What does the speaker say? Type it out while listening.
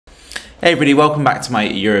Hey everybody, welcome back to my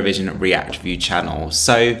Eurovision React View channel.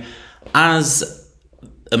 So, as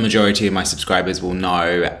a majority of my subscribers will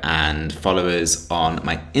know and followers on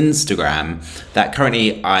my Instagram, that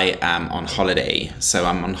currently I am on holiday. So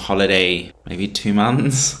I'm on holiday maybe 2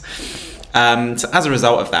 months. So as a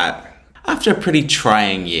result of that, after a pretty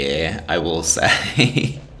trying year, I will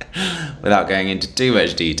say, without going into too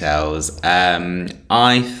much details,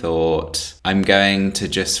 I thought I'm going to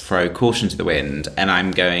just throw caution to the wind and I'm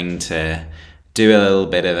going to do a little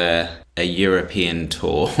bit of a European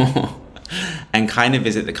tour and kind of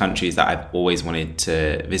visit the countries that I've always wanted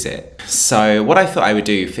to visit. So what I thought I would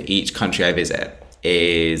do for each country I visit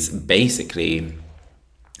is basically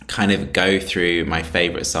kind of go through my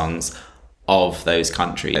favourite songs of those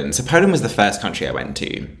countries. And so Poland was the first country I went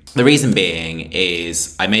to. The reason being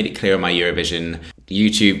is I made it clear on my Eurovision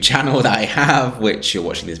YouTube channel that I have, which you're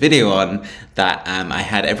watching this video on, that I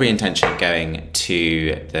had every intention of going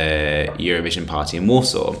to the Eurovision party in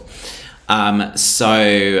Warsaw.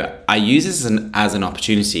 So I use this as an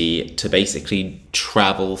opportunity to basically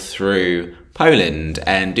travel through Poland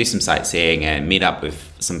and do some sightseeing and meet up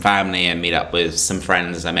with some family and meet up with some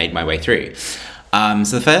friends as I made my way through. So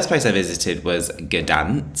the first place I visited was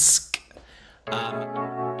Gdansk.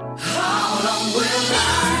 How long will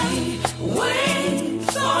I wait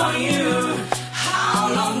for you?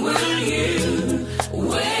 How long will you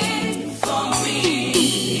wait for me?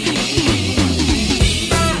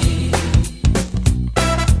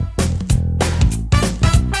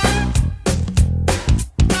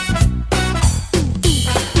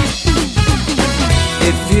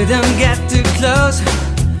 If you don't get too close,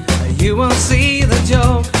 you won't see the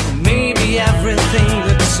joke. Maybe everything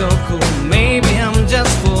looks so cool. Maybe I'm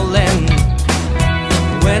just fooling.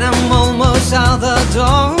 When I'm almost out the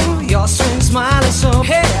door, your sweet smile is so.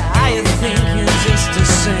 Hey, I think it's just the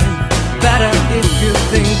same. Better if you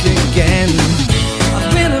think again.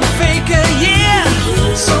 I've been a faker, yeah,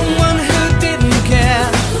 someone who didn't care,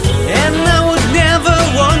 and I would never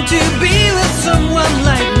want to be with someone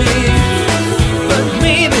like me. But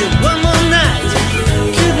maybe one more night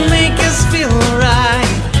could make us feel right.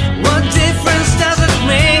 What difference does it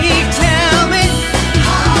make? Tell me.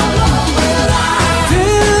 How long will I do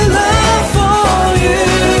love for you?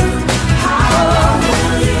 How long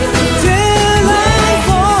will you do love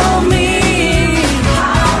for me?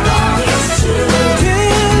 How long is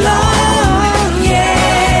too long?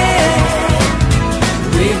 Yeah.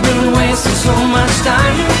 We've been wasting so much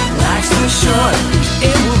time. Life's too short.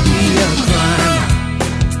 It will be a crime.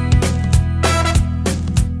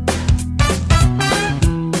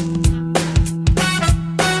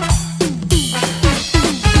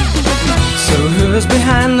 Who's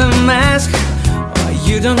behind the mask? Oh,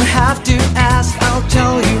 you don't have to ask. I'll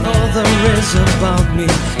tell you all there is about me.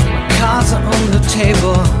 My cards are on the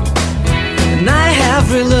table, and I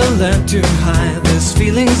have really learned to hide these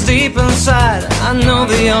feelings deep inside. I know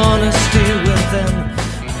the honesty within.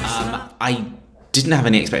 I didn't have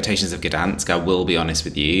any expectations of Gdansk, I will be honest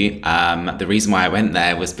with you. The reason why I went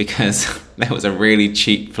there was because there was a really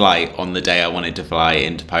cheap flight on the day I wanted to fly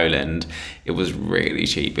into Poland. It was really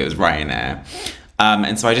cheap, it was Ryanair.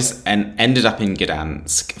 And so I just ended up in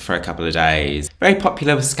Gdansk for a couple of days. Very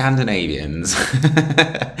popular with Scandinavians.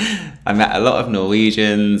 I met a lot of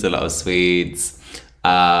Norwegians, a lot of Swedes.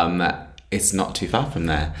 It's not too far from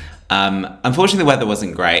there. Unfortunately, the weather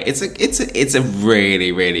wasn't great. It's a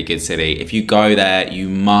really, really good city. If you go there, you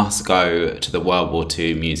must go to the World War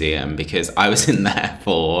II museum because I was in there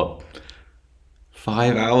for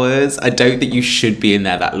 5 hours. I don't think you should be in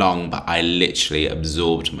there that long, but I literally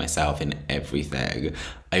absorbed myself in everything.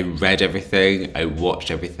 I read everything, I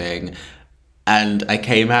watched everything, and I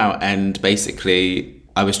came out and basically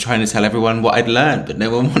I was trying to tell everyone what I'd learned, but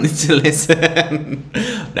no one wanted to listen.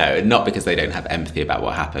 No, not because they don't have empathy about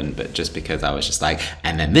what happened, but just because I was just like,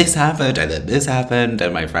 and then this happened, and then this happened,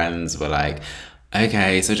 and my friends were like,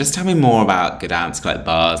 okay, so just tell me more about Gdansk, like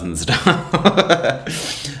bars and stuff.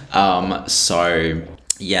 So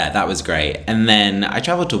yeah, that was great. And then I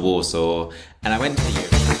traveled to Warsaw and I went to the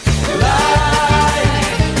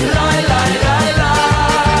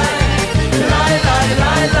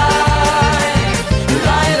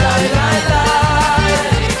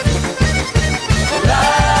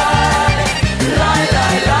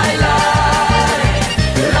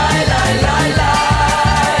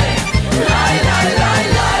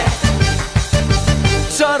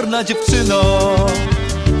Czarna dziewczyno,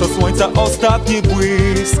 to słońca ostatni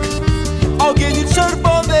błysk. Ogień i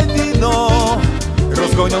czerwone wino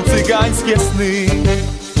rozgonią cygańskie sny.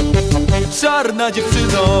 Czarna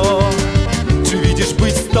dziewczyno, czy widzisz,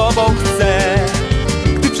 być z tobą chcę?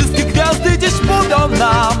 Gdy wszystkie gwiazdy gdzieś budą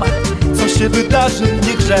nam się wydarzy,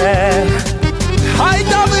 nie grzech.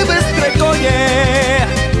 Hajdamy bystre konie,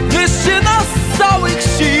 nieście nas z całych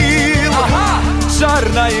sił.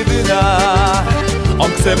 Czarna jedyna,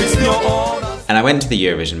 on chce być z nią ona. And I went to the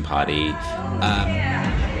Eurovision party.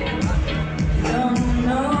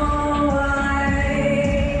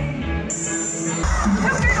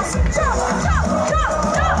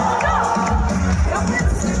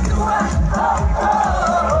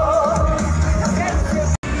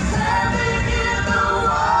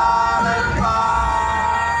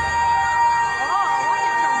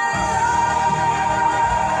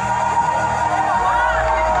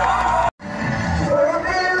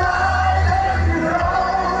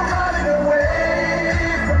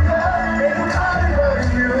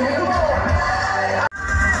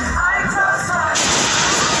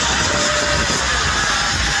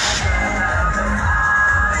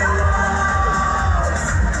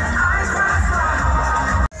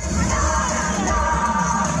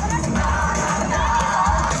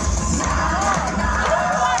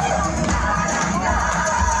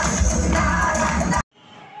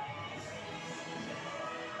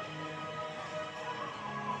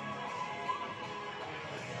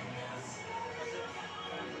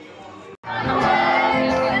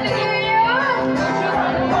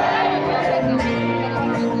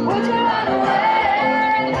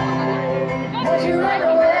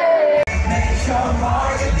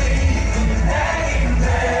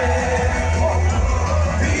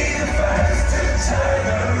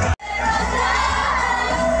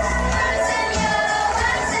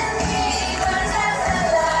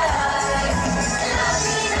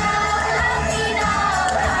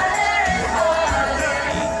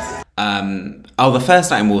 Oh, the first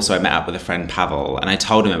night in Warsaw I met up with a friend Pavel, and I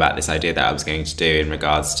told him about this idea that I was going to do in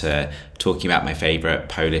regards to talking about my favourite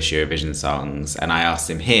Polish Eurovision songs, and I asked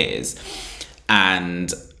him his,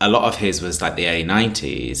 and a lot of his was like the early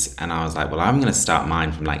 90s, and I was like, well, I'm going to start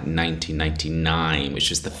mine from like 1999, which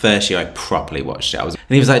was the first year I properly watched it. And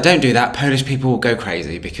he was like, don't do that, Polish people will go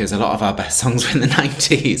crazy because a lot of our best songs were in the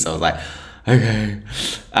 90s. I was like, okay.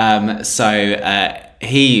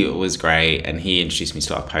 He was great, and he introduced me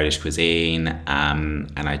to a lot of Polish cuisine,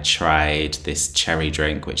 and I tried this cherry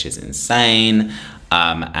drink, which is insane,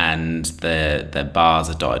 and the bars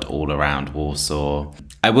are dotted all around Warsaw.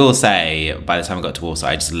 I will say, by the time I got to Warsaw,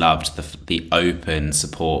 I just loved the open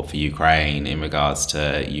support for Ukraine in regards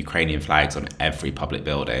to Ukrainian flags on every public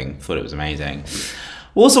building. Thought it was amazing.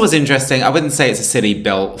 Warsaw was interesting. I wouldn't say it's a city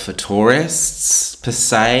built for tourists, per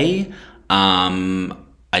se.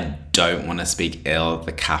 I don't want to speak ill of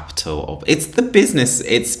the capital of, it's the business,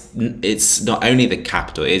 it's not only the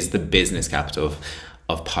capital, it's the business capital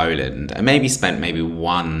of Poland. I maybe spent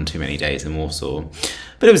one too many days in Warsaw,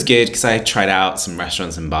 but it was good because I tried out some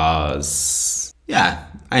restaurants and bars. Yeah,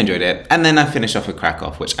 I enjoyed it. And then I finished off with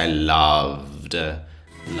Krakow, which I loved.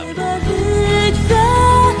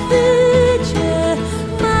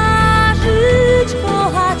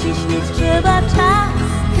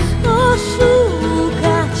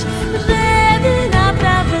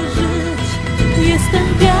 Jestem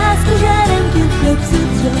piasku, ziarenkiem w klepsy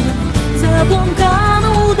drzew,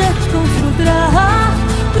 zabłąkaną łódeczką wśród raw,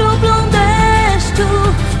 kroplą deszczu,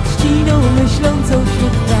 trzciną myślącą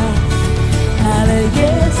wśród traw. Ale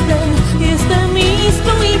jestem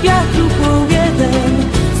iskrą i wiatru powietem,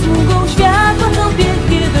 sługą światła, co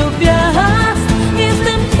biegnie do gwiazd.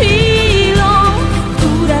 Jestem chwilą,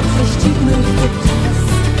 która prześcignie ten czas.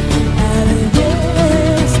 Ale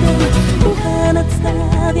ucha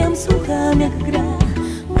nadstawiam, słucham jak gra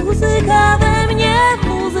muzyka we mnie, w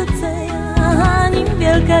muzyce ja, nim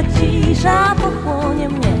wielka cisza pochłonie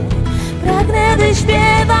mnie. Pragnę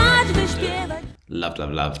wyśpiewać.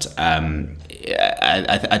 Loved.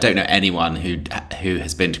 I don't know anyone who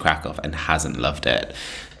has been to Krakow and hasn't loved it.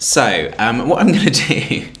 So, what I'm going to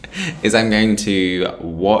do is I'm going to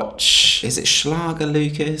watch, is it Schlager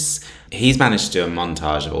Lucas? He's managed to do a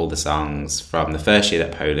montage of all the songs from the first year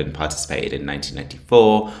that Poland participated in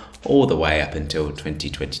 1994 all the way up until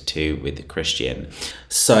 2022 with Christian.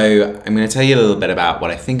 So I'm going to tell you a little bit about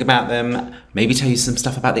what I think about them, maybe tell you some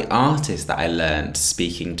stuff about the artists that I learned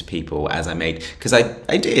speaking to people as I made, because I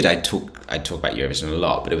talk about Eurovision a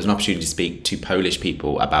lot, but it was an opportunity to speak to Polish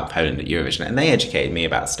people about Poland at Eurovision, and they educated me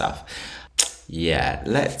about stuff. Yeah,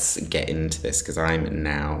 let's get into this because I'm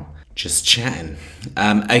now just chatting.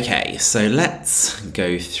 Okay, so let's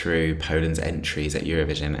go through Poland's entries at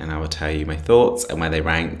Eurovision, and I will tell you my thoughts and where they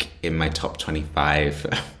rank in my top 25.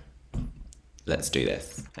 Let's do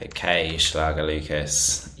this. Okay, Schlager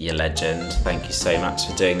Lucas, you legend. Thank you so much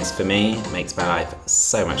for doing this for me. It makes my life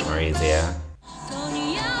so much more easier.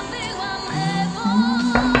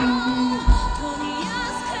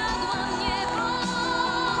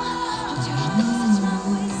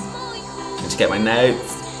 get my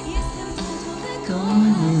notes.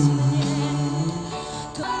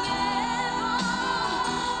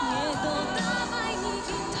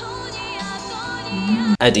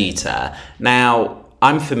 Edyta. Now,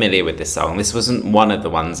 I'm familiar with this song. This wasn't one of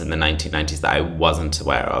the ones in the 1990s that I wasn't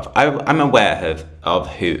aware of. I'm aware of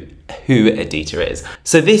who Edyta is.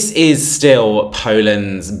 So this is still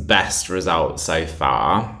Poland's best result so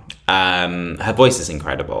far. Her voice is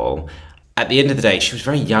incredible. At the end of the day, she was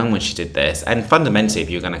very young when she did this. And fundamentally, if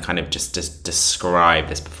you're going to kind of just describe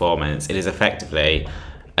this performance, it is effectively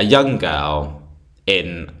a young girl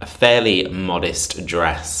in a fairly modest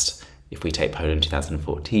dress, if we take Poland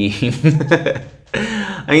 2014.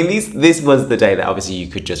 I mean, this was the day that obviously you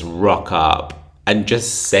could just rock up and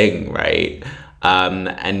just sing, right?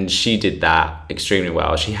 And she did that extremely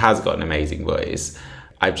well. She has got an amazing voice.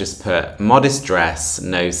 I've just put modest dress,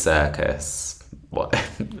 no circus. What?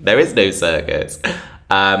 There is no circus.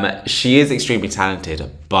 She is extremely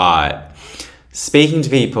talented, but speaking to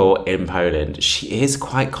people in Poland, she is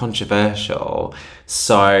quite controversial.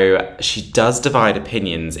 So she does divide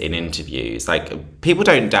opinions in interviews. Like, people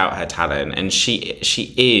don't doubt her talent, and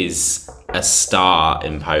she is a star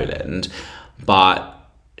in Poland, but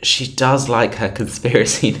she does like her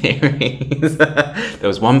conspiracy theories. There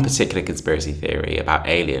was one particular conspiracy theory about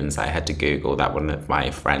aliens I had to Google that one of my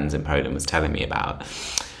friends in Poland was telling me about.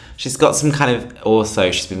 She's got some kind of, also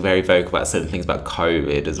she's been very vocal about certain things about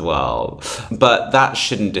COVID as well. But that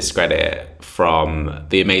shouldn't discredit from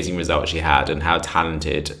the amazing result she had and how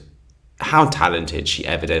talented she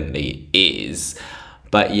evidently is.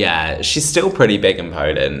 But yeah, she's still pretty big in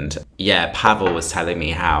Poland. Yeah, Pavel was telling me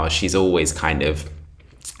how she's always kind of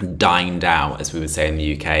dined out, as we would say in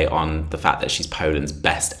the UK, on the fact that she's Poland's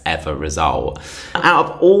best ever result. Out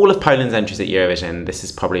of all of Poland's entries at Eurovision, this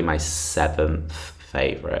is probably my 7th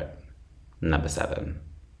favourite. Number 7.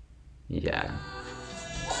 Yeah.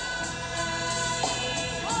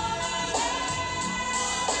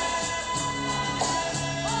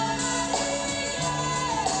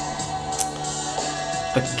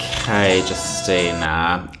 Okay,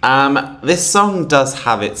 Justyna. This song does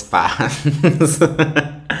have its fans.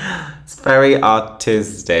 It's very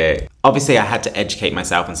artistic. Obviously, I had to educate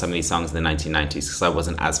myself on some of these songs in the 1990s because I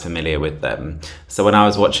wasn't as familiar with them. So when I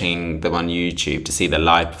was watching them on YouTube to see the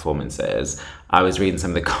live performances, I was reading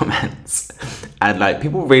some of the comments, and like,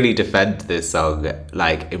 people really defend this song,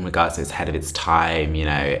 like, in regards to it's ahead of its time, you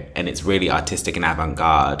know, and it's really artistic and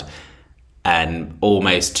avant-garde and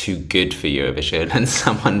almost too good for Eurovision. And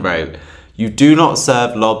someone wrote, "You do not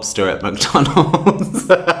serve lobster at McDonald's."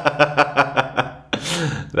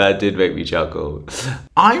 That did make me chuckle.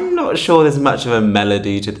 I'm not sure there's much of a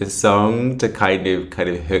melody to this song to kind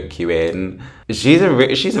of hook you in. She's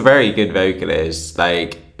a very good vocalist.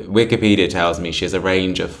 Like, Wikipedia tells me she has a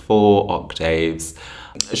range of 4 octaves.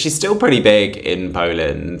 She's still pretty big in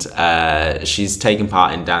Poland. She's taken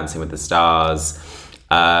part in Dancing with the Stars.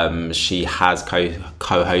 She has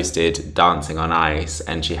co-hosted Dancing on Ice,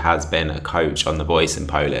 and she has been a coach on The Voice in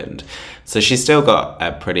Poland. So she's still got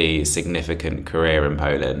a pretty significant career in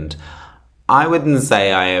Poland. I wouldn't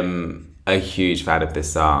say I am a huge fan of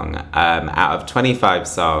this song. Out of 25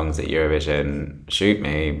 songs at Eurovision, shoot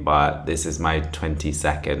me, but this is my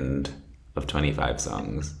 22nd of 25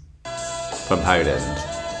 songs from Poland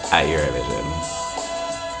at Eurovision.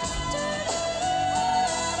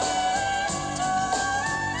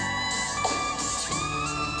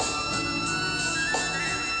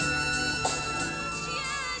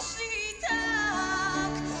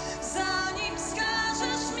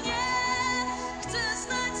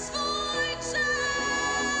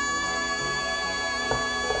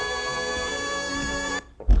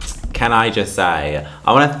 Can I just say,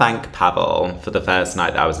 I want to thank Pavel for the first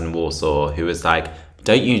night that I was in Warsaw, who was like,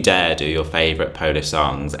 don't you dare do your favourite Polish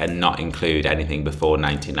songs and not include anything before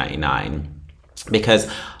 1999. Because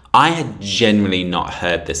I had genuinely not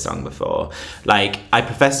heard this song before. Like, I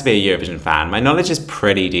profess to be a Eurovision fan. My knowledge is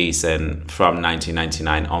pretty decent from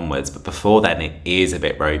 1999 onwards, but before then it is a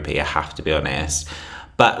bit ropey, I have to be honest.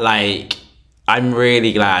 But like, I'm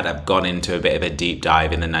really glad I've gone into a bit of a deep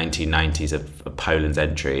dive in the 1990s of Poland's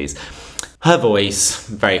entries. Her voice,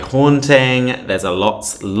 very haunting. There's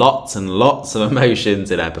lots and lots of emotions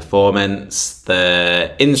in her performance.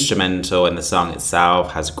 The instrumental in the song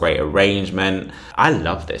itself has great arrangement. I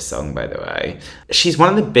love this song, by the way. She's one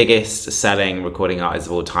of the biggest selling recording artists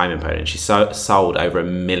of all time in Poland. She sold over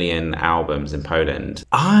 1 million albums in Poland.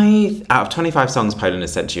 Out of 25 songs Poland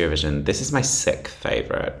has sent to Eurovision, this is my 6th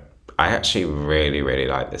favourite. I actually really, really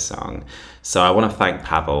like this song. So I want to thank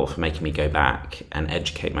Pavel for making me go back and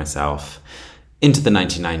educate myself into the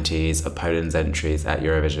 1990s of Poland's entries at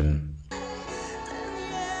Eurovision.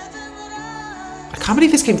 can't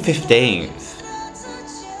believe this came 15th.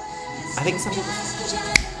 I think some people...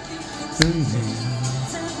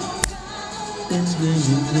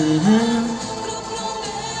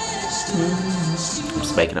 I'm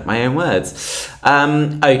just making up my own words.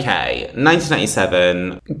 Okay,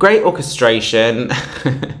 1997. Great orchestration.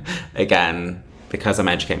 Again, because I'm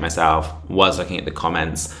educating myself, was looking at the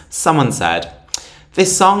comments. Someone said,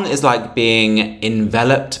 this song is like being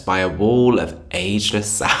enveloped by a wall of ageless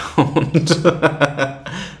sound.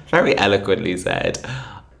 Very eloquently said.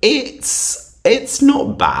 It's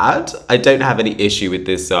not bad. I don't have any issue with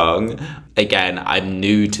this song. Again, I'm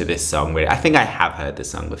new to this song, really. I think I have heard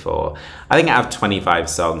this song before. I think out of 25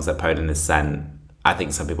 songs that Poland has sent, I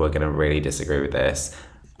think some people are going to really disagree with this.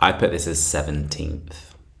 I put this as 17th.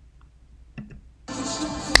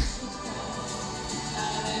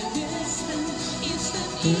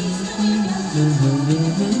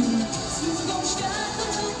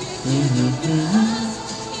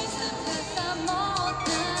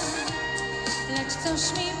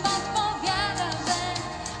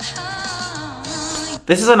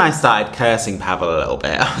 This is when I started cursing Pavel a little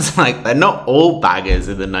bit. I was like, they're not all bangers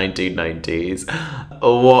in the 1990s.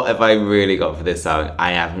 What have I really got for this song?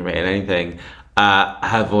 I haven't written anything.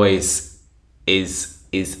 Her voice is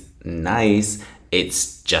nice. It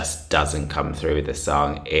just doesn't come through with this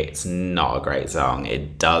song. It's not a great song.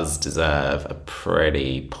 It does deserve a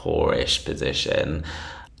pretty poorish position.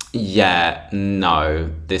 Yeah,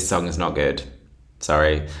 no, this song is not good.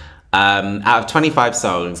 Sorry. Out of 25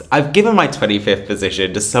 songs, I've given my 25th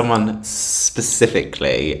position to someone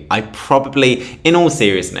specifically. I probably, in all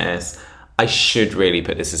seriousness, I should really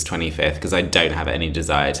put this as 25th because I don't have any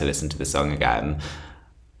desire to listen to the song again.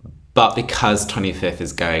 But because 25th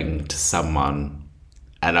is going to someone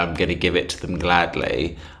and I'm going to give it to them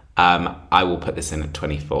gladly, I will put this in at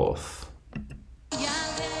 24th.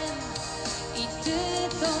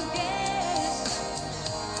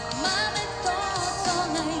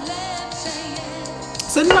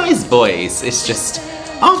 It's a nice voice. It's just,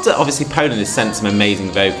 after obviously Poland has sent some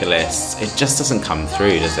amazing vocalists, it just doesn't come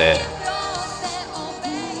through, does it?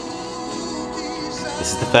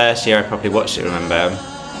 This is the first year I probably watched it, remember?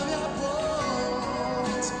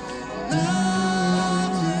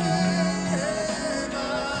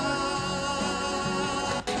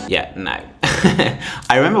 Yeah, no.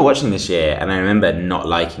 I remember watching this year and I remember not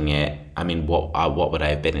liking it. I mean, what would I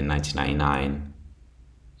have been in 1999?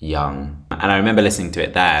 Young. And I remember listening to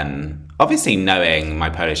it then, obviously knowing my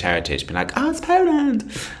Polish heritage, being like, oh, it's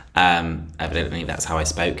Poland. Evidently that's how I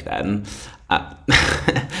spoke then.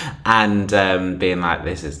 And being like,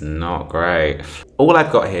 this is not great. All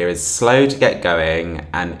I've got here is slow to get going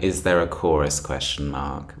and is there a chorus, question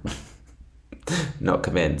mark. Not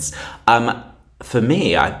convinced. For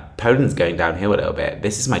me, Poland's going downhill a little bit.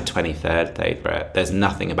 This is my 23rd favourite. There's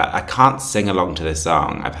nothing about, I can't sing along to this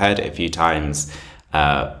song. I've heard it a few times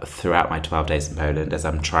throughout my 12 days in Poland as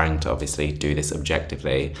I'm trying to obviously do this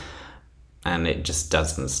objectively, and it just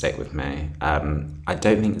doesn't stick with me. I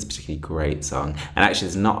don't think it's a particularly great song, and actually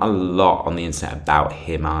there's not a lot on the internet about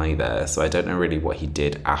him either, so I don't know really what he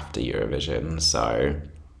did after Eurovision, so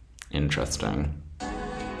interesting.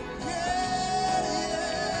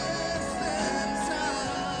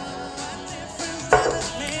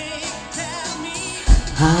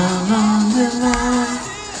 How long will I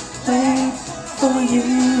wait for you?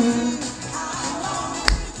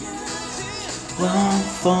 One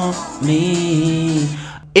for me.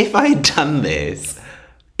 If I'd done this,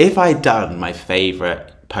 if I'd done my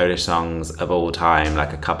favourite Polish songs of all time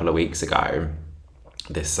like a couple of weeks ago,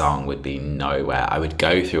 this song would be nowhere. I would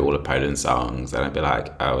go through all of Poland's songs and I'd be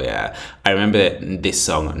like, oh yeah. I remember this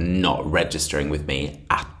song not registering with me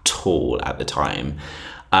at all at the time.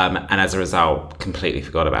 And as a result, completely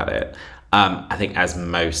forgot about it. I think as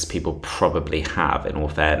most people probably have, in all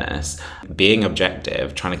fairness, being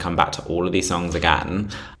objective, trying to come back to all of these songs again,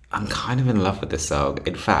 I'm kind of in love with this song.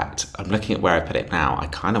 In fact, I'm looking at where I put it now. I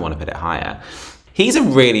kind of want to put it higher. He's a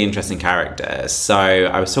really interesting character. So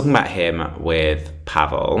I was talking about him with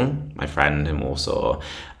Pavel, my friend in Warsaw,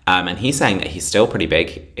 and he's saying that he's still pretty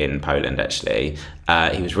big in Poland, actually.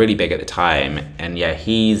 He was really big at the time. And yeah,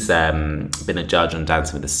 he's been a judge on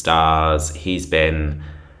Dancing with the Stars. He's been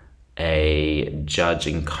a judge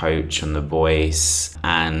and coach on The Voice.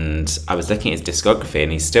 And I was looking at his discography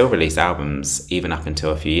and he's still released albums even up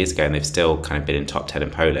until a few years ago. And they've still kind of been in top 10 in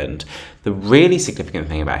Poland. The really significant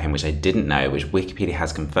thing about him, which I didn't know, which Wikipedia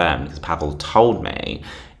has confirmed because Pavel told me,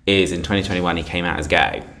 is in 2021 he came out as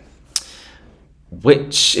gay.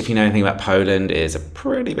 Which, if you know anything about Poland, is a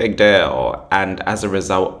pretty big deal. And as a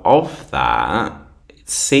result of that, it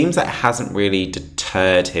seems like it hasn't really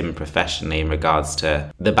deterred him professionally in regards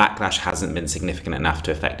to the backlash hasn't been significant enough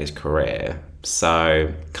to affect his career.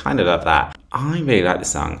 So kind of love that. I really like the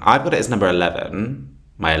song. I've got it as number 11,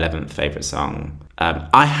 my 11th favourite song.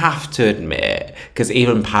 I have to admit, because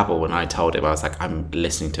even Pavel, when I told him, I was like, I'm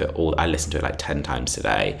listening to it all, I listened to it like 10 times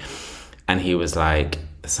today. And he was like,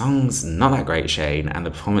 the song's not that great, Shane, and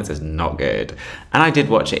the performance is not good. And I did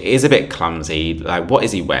watch it. It is a bit clumsy. Like, what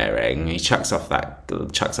is he wearing? He chucks off that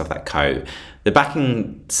coat. The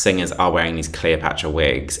backing singers are wearing these Cleopatra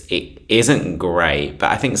wigs. It isn't great,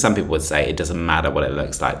 but I think some people would say it doesn't matter what it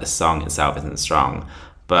looks like. The song itself isn't strong.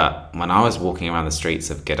 But when I was walking around the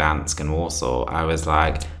streets of Gdansk and Warsaw, I was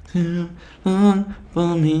like, too long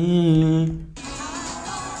for me.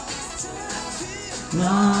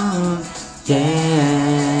 No.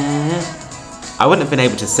 Yeah. I wouldn't have been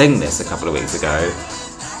able to sing this a couple of weeks ago.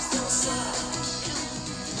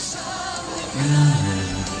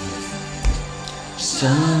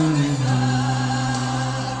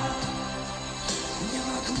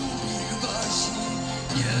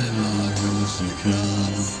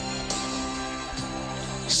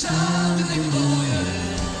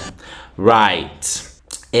 Right,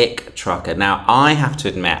 Ich Trucker. Now I have to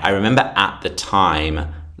admit, I remember at the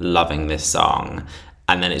time loving this song,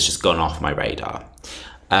 and then it's just gone off my radar.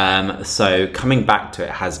 So coming back to it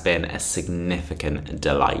has been a significant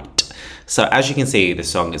delight. So as you can see, the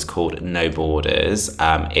song is called No Borders.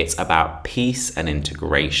 It's about peace and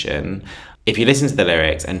integration. If you listen to the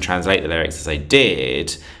lyrics and translate the lyrics as I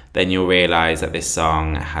did, then you'll realise that this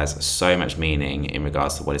song has so much meaning in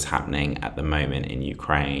regards to what is happening at the moment in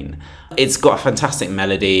Ukraine. It's got a fantastic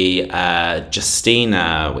melody.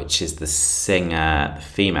 Justyna, which is the singer, the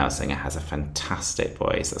female singer, has a fantastic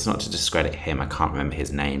voice. That's not to discredit him, I can't remember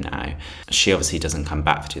his name now. She obviously doesn't come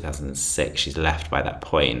back for 2006, she's left by that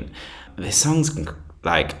point. This song's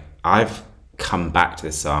like, I've come back to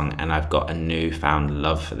this song and I've got a newfound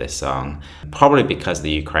love for this song, probably because of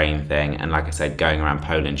the Ukraine thing. And like I said, going around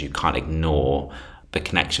Poland, you can't ignore the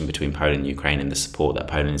connection between Poland and Ukraine and the support that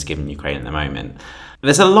Poland is giving Ukraine at the moment.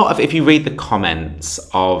 There's a lot of, if you read the comments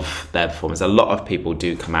of their performance, a lot of people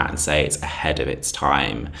do come out and say it's ahead of its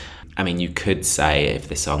time. I mean, you could say if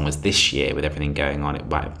this song was this year with everything going on, it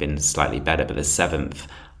might have been slightly better, but the 7th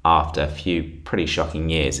after a few pretty shocking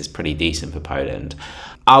years is pretty decent for Poland.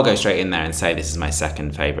 I'll go straight in there and say this is my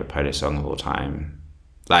 2nd favourite Polish song of all time.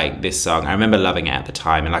 Like, this song, I remember loving it at the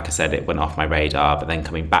time, and like I said, it went off my radar, but then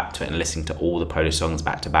coming back to it and listening to all the Polish songs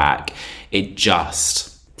back to back, it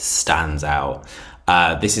just stands out.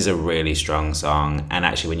 This is a really strong song, and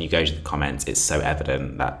actually when you go to the comments, it's so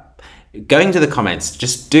evident that going to the comments,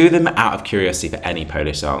 just do them out of curiosity for any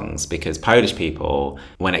Polish songs, because Polish people,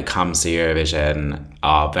 when it comes to Eurovision,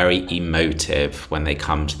 are very emotive when they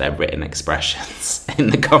come to their written expressions in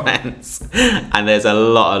the comments. And there's a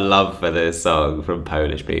lot of love for this song from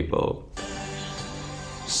Polish people.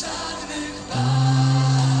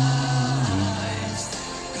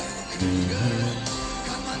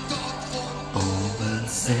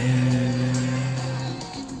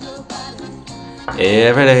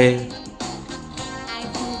 Every day,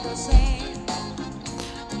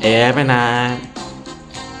 every night,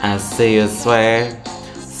 I see you swear,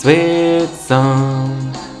 sweet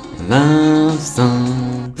song, love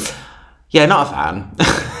song. Yeah, not a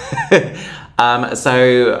fan.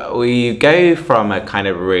 So we go from a kind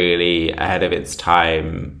of really ahead of its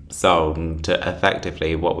time song to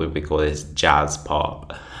effectively what would be called as jazz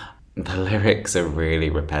pop. The lyrics are really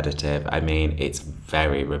repetitive. I mean, it's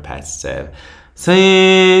very repetitive.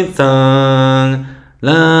 Sweet song,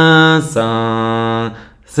 love song,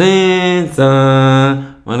 sweet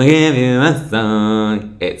song, wanna give you a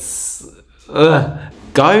song. It's...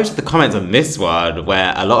 Go to the comments on this one,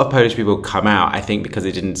 where a lot of Polish people come out, I think because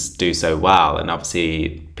it didn't do so well, and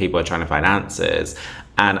obviously people are trying to find answers,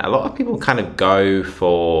 and a lot of people kind of go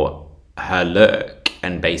for her look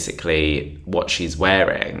and basically what she's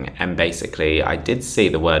wearing, and basically I did see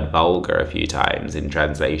the word vulgar a few times in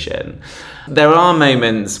translation. There are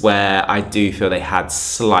moments where I do feel they had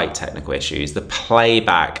slight technical issues. The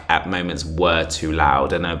playback at moments were too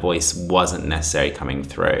loud and her voice wasn't necessarily coming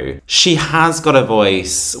through. She has got a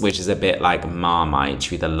voice which is a bit like Marmite,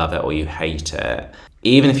 you either love it or you hate it.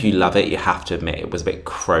 Even if you love it, you have to admit it was a bit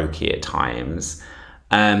croaky at times.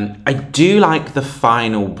 I do like the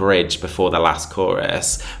final bridge before the last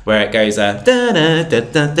chorus, where it goes and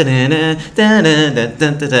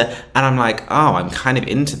I'm like, oh, I'm kind of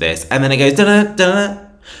into this, and then it goes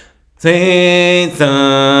sweet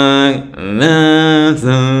song,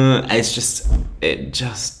 it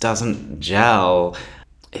just doesn't gel.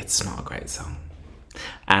 It's not a great song.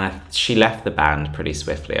 And she left the band pretty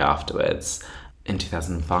swiftly afterwards. In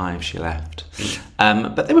 2005, she left.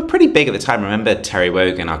 But they were pretty big at the time. I remember Terry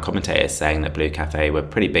Wogan, our commentator, saying that Blue Cafe were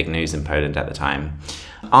pretty big news in Poland at the time.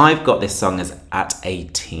 I've got this song as at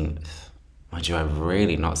 18th. Mind you, I've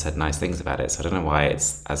really not said nice things about it, so I don't know why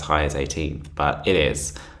it's as high as 18th, but it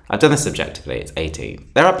is. I've done this subjectively, it's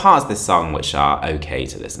 18th. There are parts of this song which are okay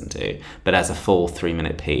to listen to, but as a full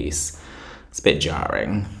 3-minute piece, it's a bit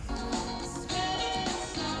jarring.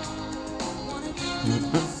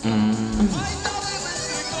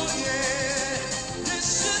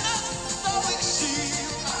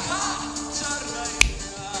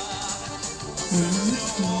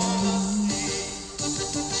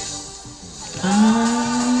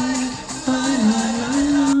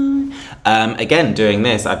 Again, doing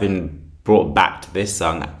this, I've been brought back to this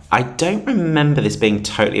song. I don't remember this being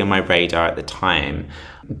totally on my radar at the time,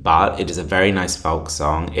 but it is a very nice folk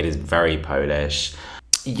song. It is very Polish.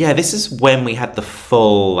 Yeah, this is when we had the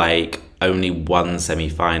full, like, only one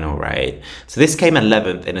semi-final, right? So this came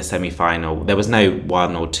 11th in a semi-final. There was no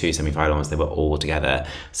 1 or 2 semi-finals, they were all together.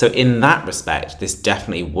 So in that respect, this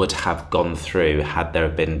definitely would have gone through had there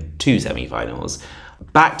have been 2 semi-finals.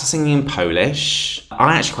 Back to singing in Polish.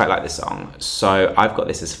 I actually quite like this song, so I've got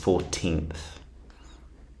this as 14th,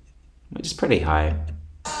 which is pretty high.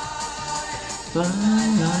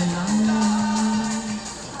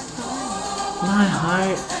 My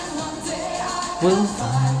heart will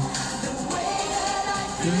find.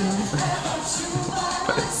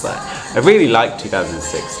 I really like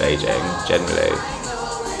 2006 staging, generally.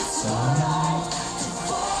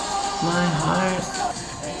 My heart,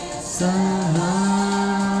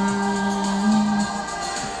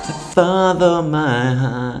 follow my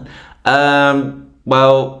heart.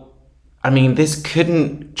 Well, I mean, this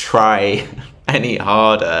couldn't try any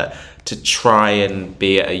harder to try and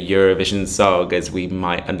be a Eurovision song as we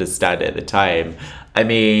might understand it at the time. I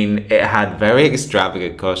mean, it had very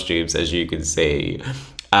extravagant costumes, as you can see.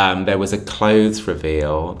 There was a clothes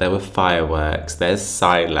reveal, there were fireworks, there's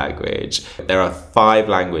sign language. There are 5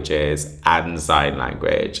 languages and sign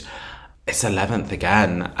language. It's 11th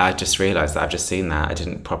again. I just realised that, I've just seen that. I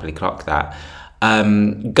didn't properly clock that.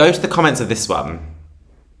 Go to the comments of this one.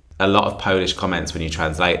 A lot of Polish comments when you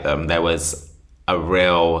translate them. There was a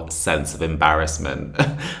real sense of embarrassment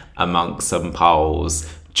amongst some Poles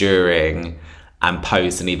during and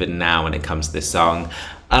post and even now when it comes to this song.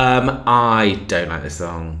 I don't like this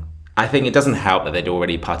song. I think it doesn't help that they'd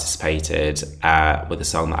already participated with a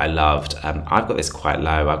song that I loved. I've got this quite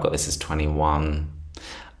low. I've got this as 21.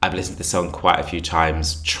 I've listened to the song quite a few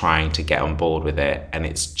times trying to get on board with it, and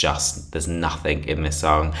it's just, there's nothing in this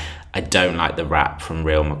song. I don't like the rap from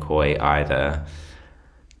Real McCoy either.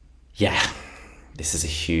 Yeah, this is a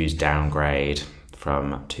huge downgrade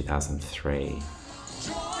from 2003.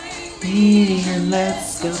 And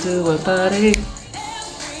let's go to a party.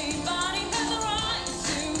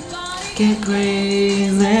 Get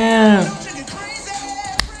crazy.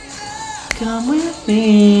 Come with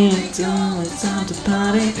me, it's time to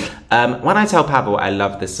party. When I tell Pavel I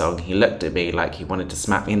love this song, he looked at me like he wanted to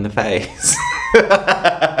smack me in the face.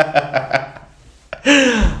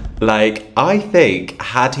 Like, I think,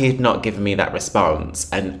 had he not given me that response,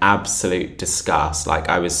 an absolute disgust, like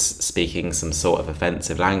I was speaking some sort of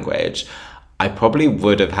offensive language, I probably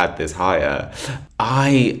would have had this higher.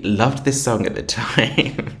 I loved this song at the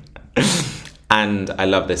time. And I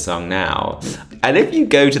love this song now. And if you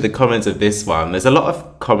go to the comments of this one, there's a lot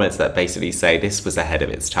of comments that basically say this was ahead of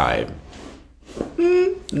its time.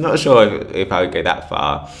 Not sure if I would go that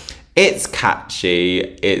far. It's catchy,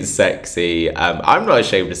 it's sexy. I'm not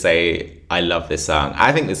ashamed to say I love this song.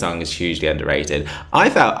 I think this song is hugely underrated. I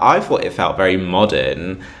thought it felt very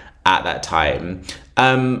modern at that time.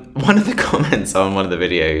 One of the comments on one of the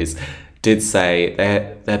videos did say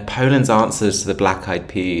they're Poland's answers to the Black Eyed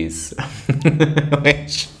Peas,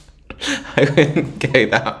 which I wouldn't go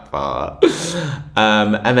that far.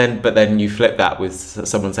 But then you flip that with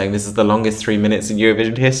someone saying this is the longest 3 minutes in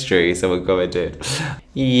Eurovision history, someone commented.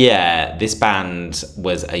 Yeah, this band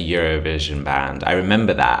was a Eurovision band. I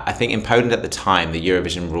remember that. I think in Poland at the time, the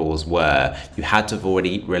Eurovision rules were you had to have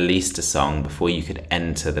already released a song before you could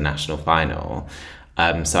enter the national final.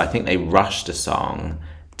 So I think they rushed a song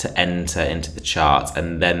to enter into the charts,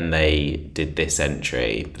 and then they did this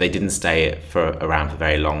entry. They didn't stay around for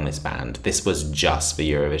very long, this band. This was just for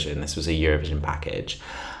Eurovision. This was a Eurovision package.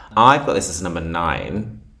 I've got this as number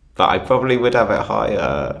 9, but I probably would have it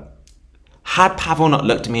higher. Had Pavel not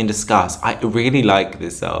looked at me in disgust, I really like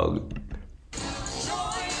this song.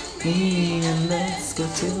 Let's go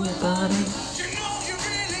to a party.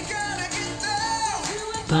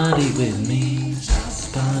 Party with me.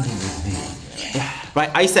 party with me. Yeah.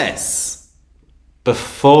 Right, ISIS. But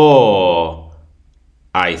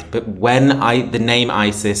when the name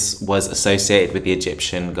Isis was associated with the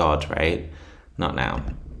Egyptian god, right? Not now.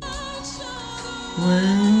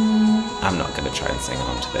 I'm not gonna try and sing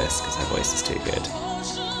along to this because her voice is too good.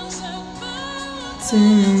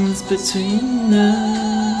 Things between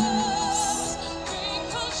us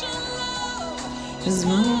is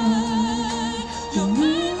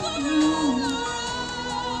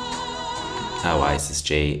Oh, Isis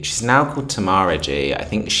G. She's now called Tamara G. I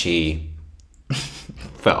think she,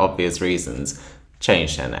 for obvious reasons,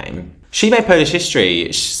 changed her name. She made Polish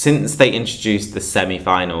history. Since they introduced the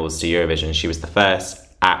semi-finals to Eurovision, she was the first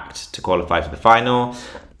act to qualify for the final.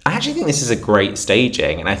 I actually think this is a great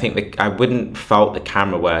staging, and I think I wouldn't fault the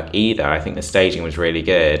camera work either. I think the staging was really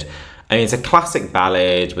good. I mean, it's a classic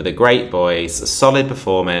ballad with a great voice, a solid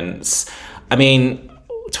performance. I mean,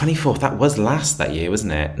 24th, that was last that year,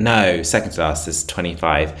 wasn't it? No, second to last is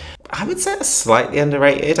 25. I would say it's slightly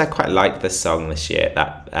underrated. I quite liked this song this year,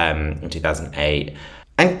 in 2008.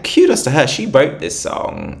 And kudos to her, she wrote this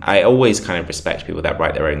song. I always kind of respect people that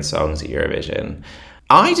write their own songs at Eurovision.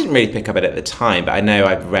 I didn't really pick up it at the time, but I know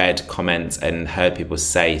I've read comments and heard people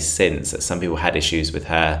say since that some people had issues with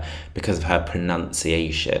her because of her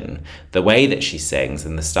pronunciation. The way that she sings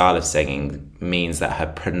and the style of singing means that her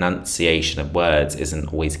pronunciation of words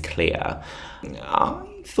isn't always clear. I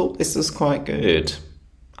thought this was quite good.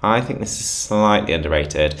 I think this is slightly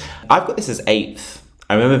underrated. I've got this as 8th.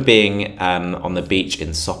 I remember being on the beach in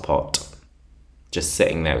Sopot, just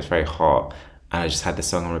sitting there, it was very hot. And I just had this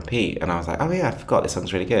song on repeat. And I was like, oh yeah, I forgot this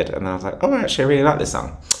song's really good. And then I was like, oh, actually, I really like this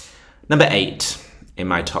song. Number 8 in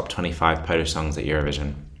my top 25 Polish songs at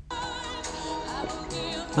Eurovision.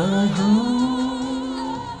 My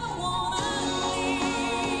home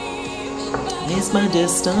is my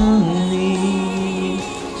destiny.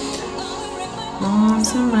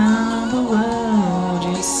 Arms around the world,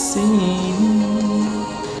 you see.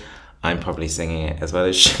 I'm probably singing it as well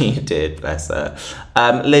as she did, bless her.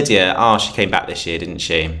 Lydia, she came back this year, didn't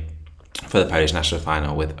she? For the Polish national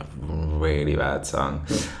final with a really bad song.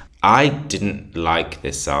 I didn't like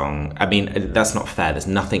this song. I mean, that's not fair. There's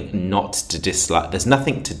nothing not to dislike. There's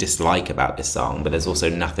nothing to dislike about this song, but there's also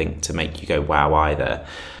nothing to make you go wow either.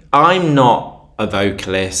 I'm not a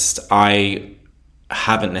vocalist. I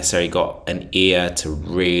haven't necessarily got an ear to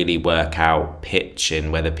really work out pitch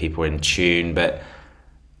and whether people are in tune, but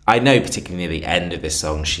I know particularly near the end of this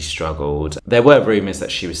song she struggled. There were rumours that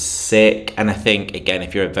she was sick, and I think, again,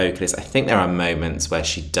 if you're a vocalist, I think there are moments where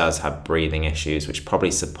she does have breathing issues, which probably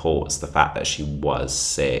supports the fact that she was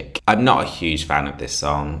sick. I'm not a huge fan of this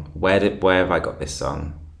song. Where have I got this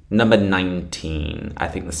song? Number 19. I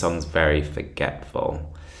think the song's very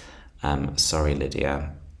forgetful. Sorry,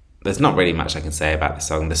 Lydia. There's not really much I can say about the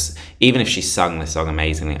song. Even if she sung the song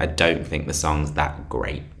amazingly, I don't think the song's that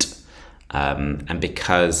great. And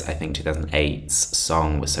because I think 2008's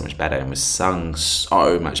song was so much better and was sung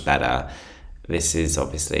so much better, this is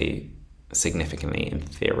obviously significantly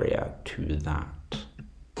inferior to that.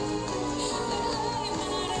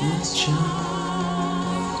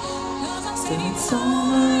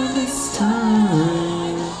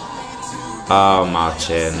 Oh,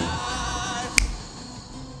 Marcin.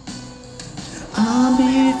 I'll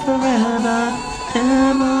be forever,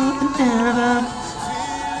 ever and ever.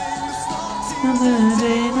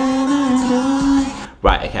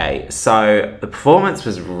 Right, okay, so the performance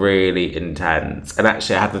was really intense, and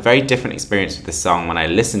actually I had a very different experience with the song when I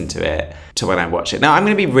listened to it to when I watched it. Now, I'm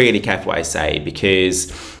going to be really careful what I say,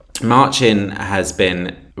 because Marcin has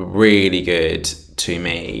been really good to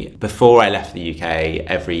me. Before I left the UK,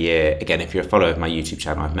 every year, again, if you're a follower of my YouTube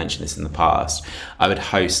channel, I've mentioned this in the past, I would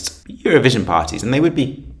host Eurovision parties, and they would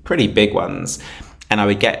be pretty big ones. And I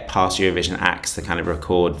would get past Eurovision acts to kind of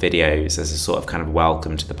record videos as a sort of kind of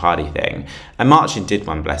welcome to the party thing. And Marcin did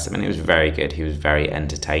one, bless him, and it was very good. He was very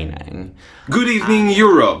entertaining. Good evening,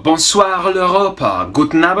 Europe. Bonsoir, l'Europa.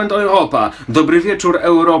 Guten Abend, Europa. Dobry wieczór,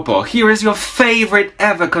 Europo. Here is your favorite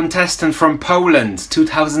ever contestant from Poland,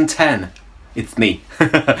 2010. It's me.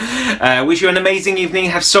 Wish you an amazing evening.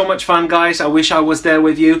 Have so much fun, guys. I wish I was there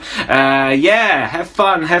with you. Yeah, have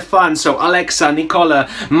fun, have fun. So Alexa, Nicola,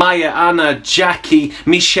 Maya, Anna, Jackie,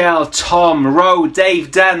 Michelle, Tom, Ro,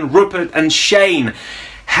 Dave, Dan, Rupert and Shane.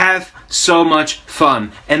 Have so much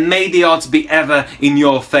fun. And may the odds be ever in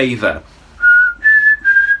your favour.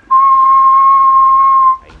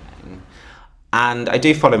 And I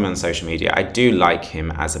do follow him on social media. I do like him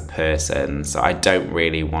as a person, so I don't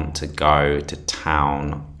really want to go to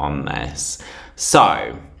town on this.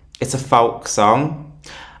 So, it's a folk song.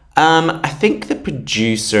 I think the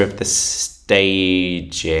producer of the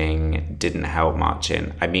staging didn't help much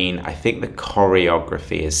in. I mean, I think the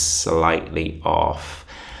choreography is slightly off.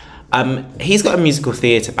 He's got a musical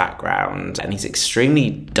theatre background and he's extremely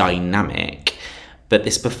dynamic, but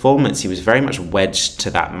this performance, he was very much wedged to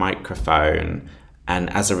that microphone, and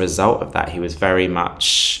as a result of that, he was very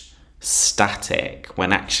much static,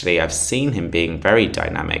 when actually I've seen him being very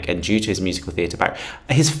dynamic, and due to his musical theatre background,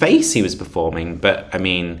 his face he was performing, but I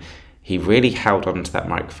mean, he really held on to that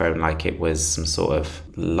microphone like it was some sort of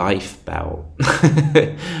life belt.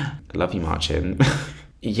 Love you, Marcin.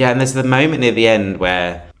 Yeah, and there's the moment near the end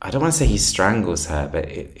where, I don't want to say he strangles her, but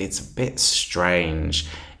it's a bit strange.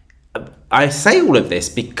 I say all of this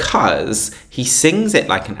because he sings it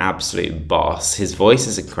like an absolute boss. His voice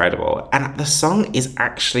is incredible, and the song is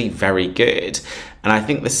actually very good. And I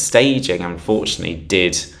think the staging, unfortunately,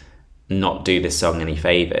 did not do this song any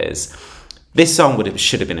favours. This song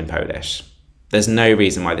should have been in Polish. There's no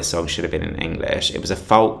reason why this song should have been in English. It was a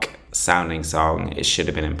folk-sounding song. It should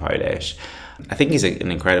have been in Polish. I think he's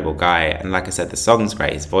an incredible guy, and like I said, the song's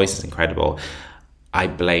great, his voice is incredible. I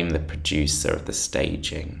blame the producer of the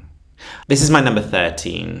staging. This is my number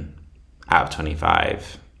 13 out of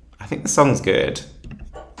 25. I think the song's good.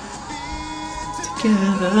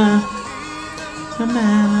 Together, no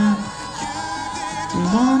matter, you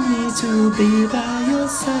want me to be by your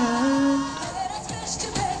side.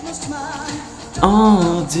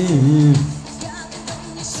 All do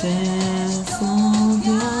sense of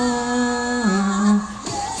your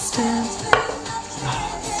step.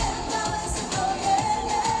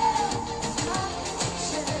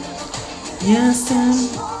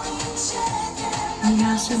 Jestem.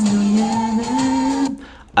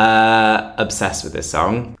 Obsessed with this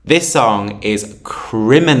song. This song is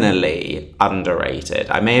criminally underrated.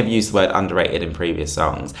 I may have used the word underrated in previous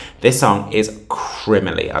songs. This song is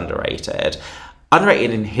criminally underrated.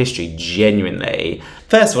 Underrated in history, genuinely.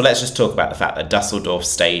 First of all, let's just talk about the fact that Dusseldorf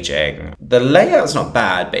staging. The layout's not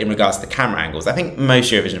bad, but in regards to the camera angles, I think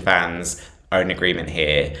most Eurovision fans are in agreement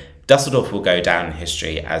here. Dusseldorf will go down in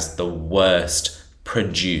history as the worst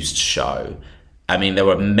produced show. I mean, there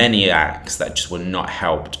were many acts that just were not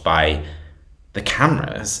helped by the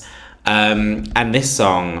cameras. And this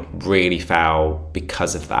song really fell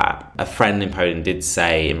because of that. A friend in Poland did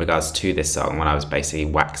say, in regards to this song, when I was basically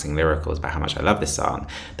waxing lyrical about how much I love this song,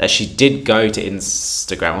 that she did go to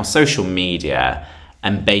Instagram or social media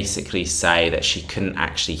and basically say that she couldn't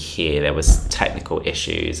actually hear. There was technical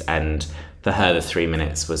issues, and for her, the 3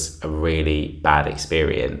 minutes was a really bad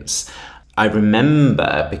experience. I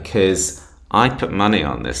remember because I put money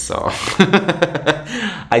on this song.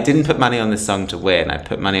 I didn't put money on this song to win. I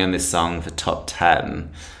put money on this song for top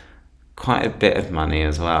 10. Quite a bit of money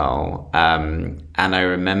as well. And I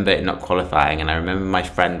remember it not qualifying. And I remember my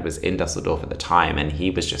friend was in Dusseldorf at the time, and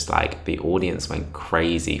he was just like, the audience went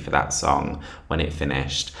crazy for that song when it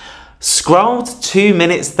finished. Scroll to 2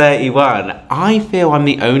 minutes 31. I feel I'm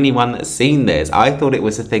the only one that's seen this. I thought it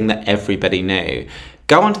was a thing that everybody knew.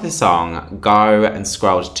 Go onto the song, go and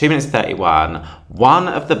scroll to 2 minutes 31. One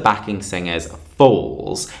of the backing singers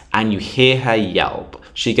falls and you hear her yelp.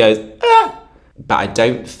 She goes, ah! But I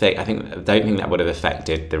don't think that would have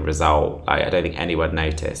affected the result. Like, I don't think anyone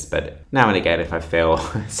noticed. But now and again, if I feel,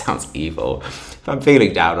 it sounds evil, if I'm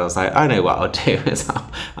feeling down, I was like, I know what I'll do is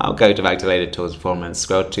I'll go to Magdalena Tour's performance,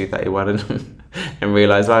 scroll to 231 and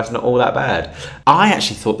realise life's not all that bad. I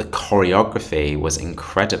actually thought the choreography was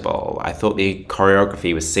incredible. I thought the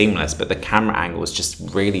choreography was seamless, but the camera angles just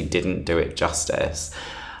really didn't do it justice.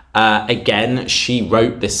 Again, she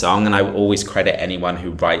wrote this song, and I will always credit anyone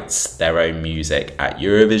who writes their own music at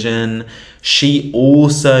Eurovision. She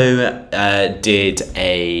also did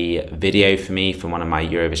a video for me from one of my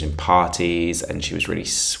Eurovision parties, and she was really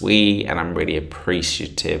sweet, and I'm really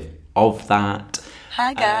appreciative of that.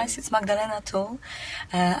 Hi guys, it's Magdalena too.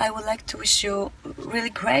 I would like to wish you really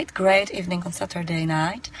great evening on Saturday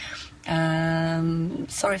night.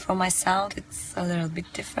 Sorry for my sound, it's a little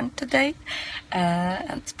bit different today,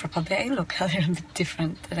 and probably I look a little bit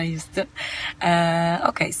different than I used to.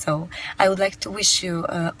 Okay, so I would like to wish you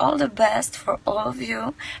all the best for all of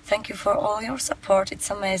you. Thank you for all your support. It's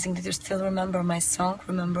amazing that you still remember my song,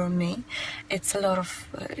 Remember Me. It's a lot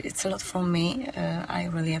for me. I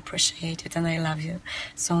really appreciate it, and I love you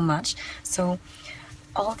so much. So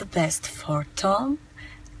all the best for Tom,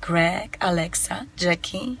 Greg, Alexa,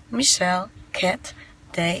 Jackie, Michelle, Kat,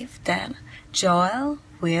 Dave, Dan, Joel,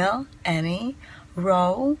 Will, Annie,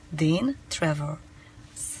 Ro, Dean, Trevor.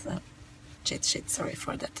 So, cheat sheet, sorry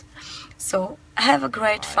for that. So have a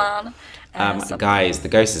great fun. Guys, The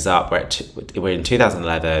Ghost is up. We're in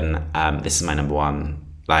 2011. This is my number one.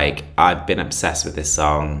 Like, I've been obsessed with this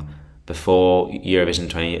song before Eurovision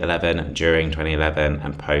 2011, during 2011,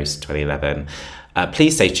 and post 2011.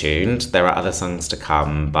 Please stay tuned. There are other songs to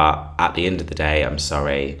come, but at the end of the day, I'm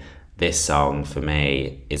sorry, this song for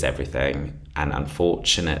me is everything. And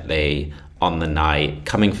unfortunately, on the night,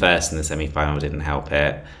 coming first in the semi-final didn't help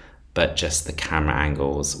it, but just the camera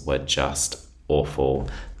angles were just awful.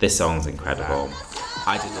 This song's incredible.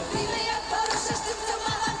 I did it.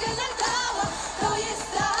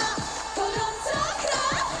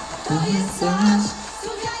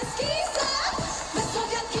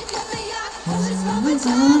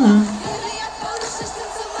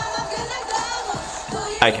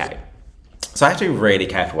 Okay, so I have to be really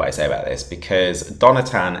careful what I say about this because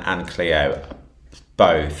Donatan and Cleo are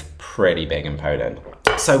both pretty big in Poland.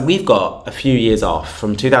 So we've got a few years off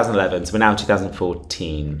from 2011, so we're now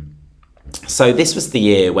 2014. So this was the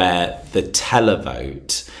year where the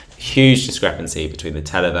televote, huge discrepancy between the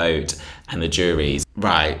televote and the juries.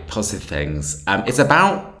 Right, positive things. It's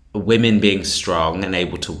about women being strong and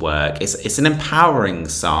able to work. It's an empowering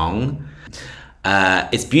song.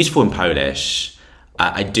 It's beautiful in Polish.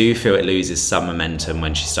 I do feel it loses some momentum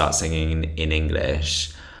when she starts singing in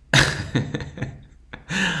English.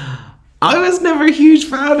 I was never a huge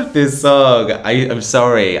fan of this song. I'm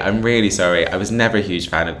sorry, I'm really sorry. I was never a huge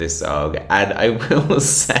fan of this song. And I will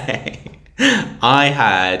say, I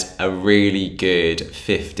had a really good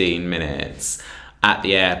 15 minutes at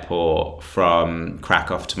the airport from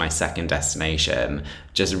Krakow to my second destination,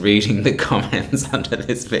 just reading the comments under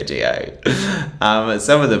this video.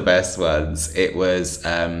 Some of the best ones, it was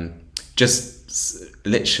just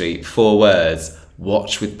literally 4 words,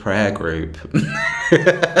 watch with prayer group.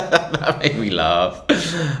 That made me laugh.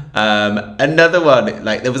 Another one,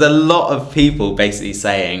 like there was a lot of people basically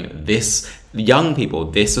saying this, young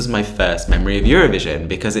people, this was my first memory of Eurovision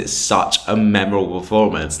because it's such a memorable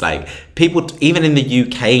performance. Like people, even in the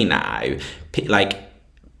UK now, like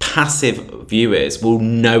passive viewers will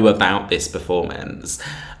know about this performance.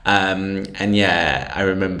 And yeah, I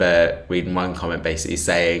remember reading one comment basically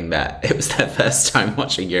saying that it was their first time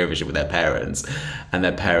watching Eurovision with their parents and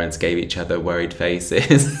their parents gave each other worried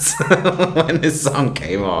faces when this song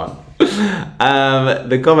came on.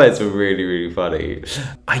 The comments were really, really funny.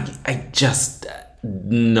 I just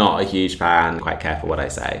not a huge fan. Quite careful what I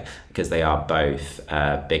say because they are both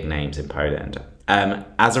big names in Poland.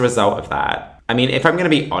 As a result of that, I mean, if I'm going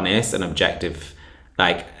to be honest and objective,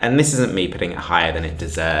 like, and this isn't me putting it higher than it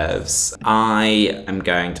deserves, I am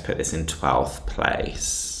going to put this in 12th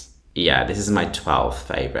place. Yeah, this is my 12th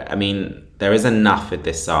favourite. I mean, there is enough with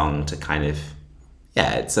this song to kind of,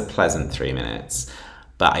 yeah, it's a pleasant 3 minutes,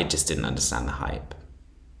 but I just didn't understand the hype.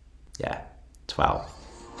 Yeah, 12.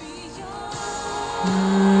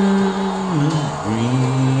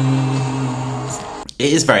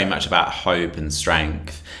 It is very much about hope and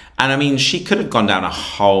strength. And I mean, she could have gone down a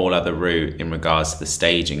whole other route in regards to the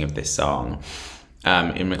staging of this song,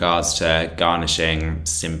 in regards to garnishing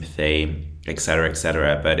sympathy,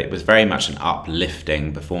 etc., but it was very much an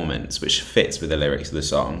uplifting performance, which fits with the lyrics of the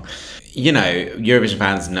song. You know, Eurovision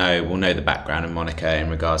fans will know the background of Monica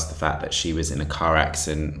in regards to the fact that she was in a car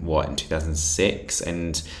accident, in 2006,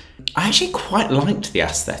 and I actually quite liked the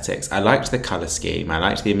aesthetics. I liked the colour scheme, I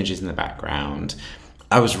liked the images in the background.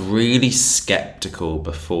 I was really skeptical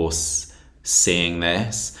before seeing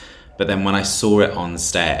this, but then when I saw it on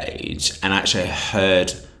stage and actually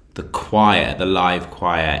heard the choir, the live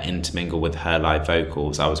choir, intermingle with her live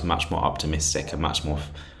vocals, I was much more optimistic and much more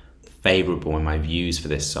favourable in my views for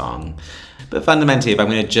this song. But fundamentally, if I'm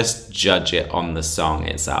going to just judge it on the song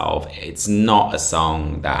itself, it's not a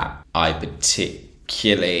song that I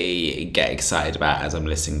particularly get excited about as I'm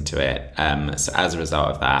listening to it. So as a result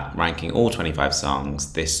of that, ranking all 25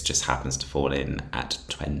 songs, this just happens to fall in at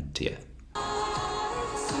 20th.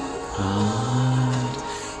 God,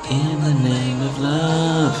 in the name of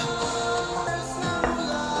love,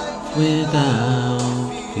 without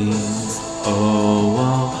peace,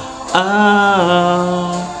 oh,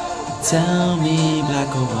 tell me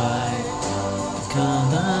black or white, what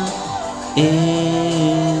colour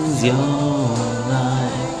is your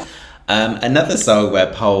life? Another song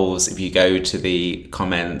where polls, if you go to the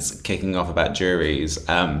comments kicking off about juries,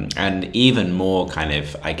 and even more kind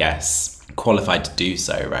of, I guess, qualified to do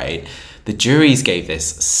so, right? The juries gave this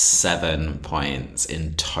 7 points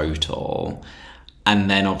in total. And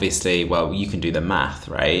then obviously, well, you can do the math,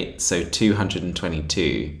 right? So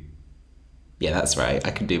 222. Yeah, that's right.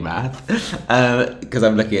 I can do math. Because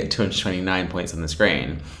I'm looking at 229 points on the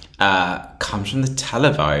screen. Comes from the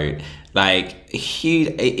televote. Like,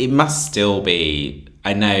 huge. It must still be.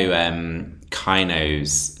 I know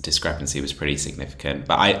Kaino's discrepancy was pretty significant,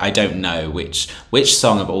 but I don't know which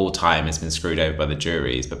song of all time has been screwed over by the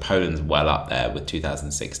juries, but Poland's well up there with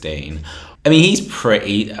 2016. I mean, he's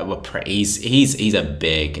he's a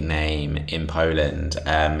big name in Poland.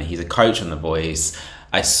 He's a coach on The Voice.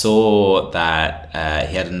 I saw that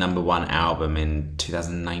he had a #1 album in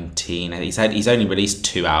 2019. He's only released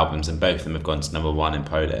 2 albums, and both of them have gone to #1 in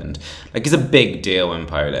Poland. Like, it's a big deal in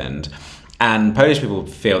Poland, and Polish people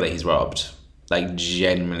feel that he's robbed. Like,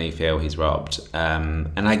 genuinely feel he's robbed.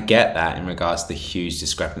 And I get that in regards to the huge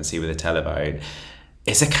discrepancy with the televote.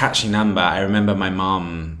 It's a catchy number. I remember my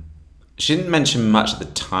mum, she didn't mention much at the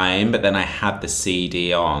time, but then I had the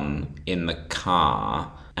CD on in the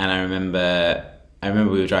car, and I remember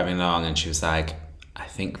we were driving along and she was like, I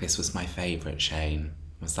think this was my favourite, Shane.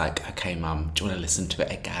 I was like, okay, Mum, do you want to listen to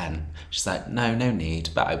it again? She's like, no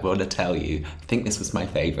need, but I want to tell you, I think this was my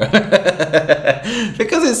favourite.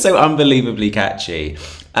 Because it's so unbelievably catchy.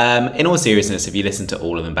 In all seriousness, if you listen to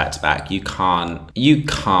all of them back to back, you can't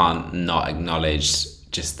not acknowledge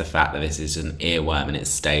just the fact that this is an earworm and it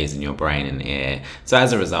stays in your brain and ear. So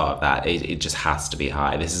as a result of that, it just has to be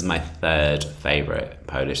high. This is my 3rd favourite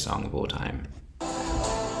Polish song of all time.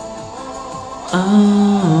 Oh,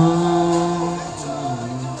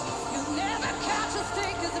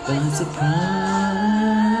 by surprise,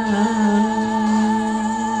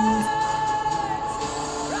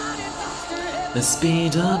 the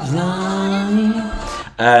speed of light.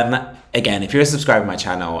 Again, if you're a subscriber to my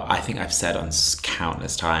channel, I think I've said on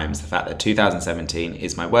countless times the fact that 2017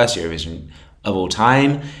 is my worst Eurovision of all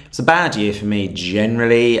time. It was a bad year for me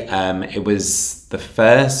generally. It was the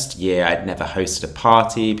first year I'd never hosted a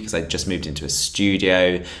party because I'd just moved into a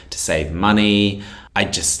studio to save money. I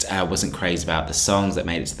just wasn't crazy about the songs that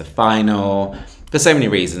made it to the final. For so many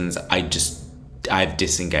reasons, I've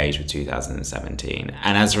disengaged with 2017.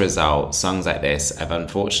 And as a result, songs like this have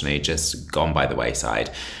unfortunately just gone by the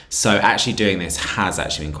wayside. So actually doing this has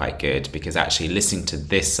actually been quite good, because actually listening to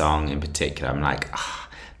this song in particular, I'm like,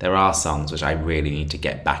 there are songs which I really need to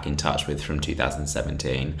get back in touch with from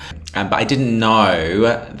 2017. But I didn't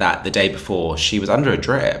know that the day before she was under a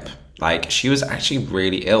drip. Like, she was actually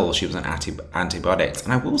really ill. She was on antibiotics.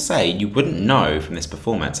 And I will say, you wouldn't know from this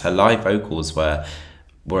performance. Her live vocals were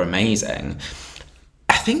amazing.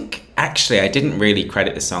 I think, actually, I didn't really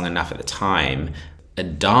credit the song enough at the time. A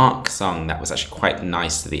dark song that was actually quite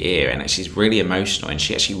nice to the ear, and she's really emotional, and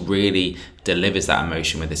she actually really delivers that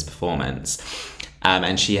emotion with this performance.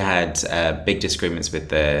 And she had big disagreements with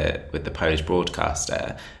the Polish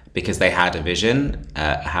broadcaster, because they had a vision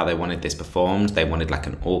how they wanted this performed. They wanted like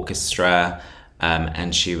an orchestra,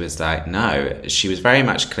 and she was like, no. She was very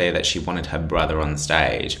much clear that she wanted her brother on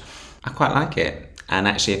stage. I quite like it. And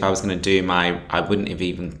actually, if I was going to do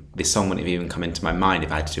this song wouldn't have even come into my mind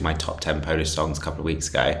if I had to do my top 10 Polish songs a couple of weeks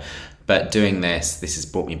ago. But doing this has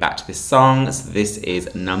brought me back to this song. So this is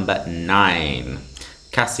 #9.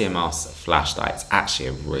 Kasia Moss, Flashlight. It's actually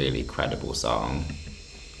a really credible song.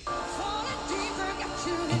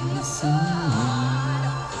 In the sun,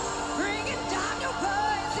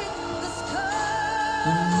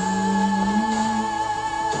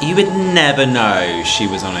 you would never know she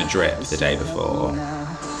was on a drip the day before.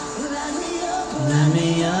 Let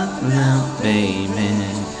me up now, baby.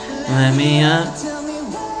 Let me up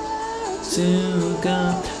to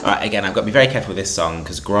go. Alright, again, I've got to be very careful with this song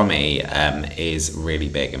because Gromi is really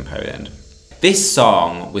big in Poland. This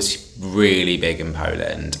song was really big in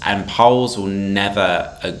Poland, and Poles will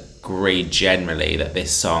never agree generally that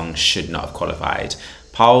this song should not have qualified.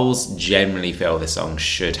 Poles generally feel this song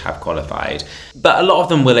should have qualified, but a lot of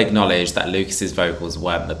them will acknowledge that Lucas's vocals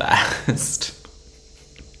weren't the best.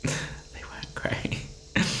 They weren't great.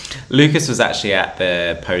 Lucas was actually at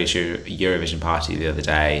the Polish Eurovision party the other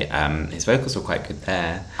day. His vocals were quite good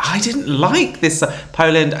there. I didn't like this song.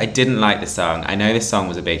 Poland, I didn't like this song. I know this song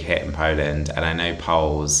was a big hit in Poland, and I know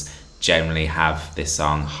Poles generally have this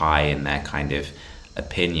song high in their kind of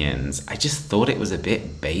opinions. I just thought it was a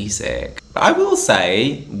bit basic. But I will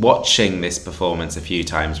say, watching this performance a few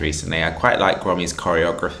times recently, I quite like Gromi's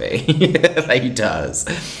choreography that he does.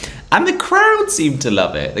 And the crowd seemed to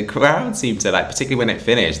love it. The crowd seemed to, like, particularly when it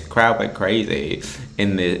finished, the crowd went crazy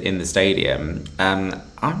in the stadium. I'm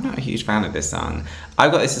not a huge fan of this song.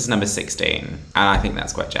 I've got this as number 16, and I think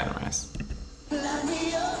that's quite generous. Light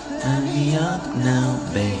me up now,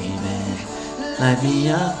 baby. Light me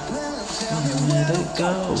up. Let it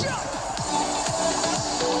go.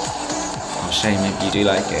 Oh, Shane, maybe you do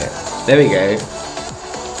like it. There we go.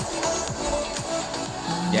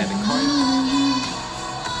 Yeah, the choreo.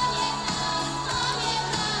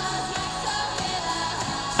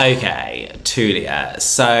 Okay, Tulia.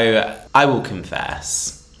 So I will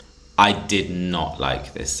confess, I did not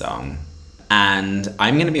like this song. And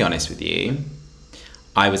I'm going to be honest with you.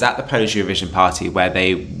 I was at the Polish Eurovision party where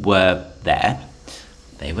they were there.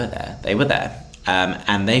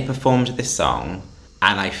 And they performed this song,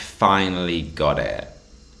 and I finally got it.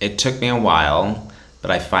 It took me a while,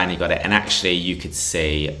 but I finally got it. And actually, you could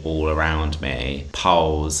see all around me,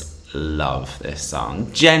 Poles love this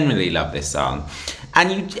song, generally love this song.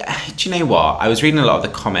 And do you know what? I was reading a lot of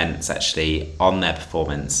the comments actually on their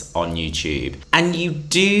performance on YouTube. And you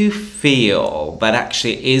do feel that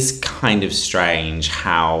actually it is kind of strange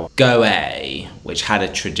how Go A, which had a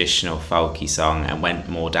traditional folky song and went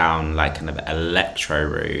more down like kind of electro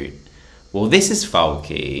route. Well, this is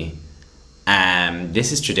folky,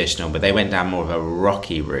 this is traditional, but they went down more of a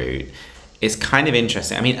rocky route. It's kind of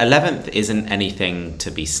interesting. I mean, 11th isn't anything to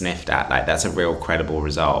be sniffed at. Like, that's a real credible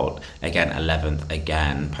result. Again, 11th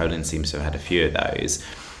again. Poland seems to have had a few of those.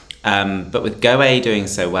 But with Go A doing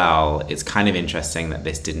so well, it's kind of interesting that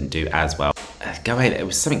this didn't do as well. Go A, there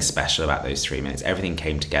was something special about those 3 minutes. Everything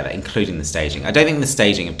came together, including the staging. I don't think the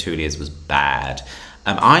staging of Tulia's was bad.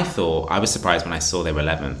 I was surprised when I saw they were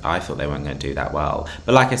 11th. I thought they weren't going to do that well.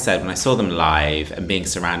 But like I said, when I saw them live and being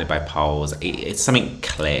surrounded by Poles, it's something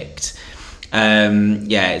clicked.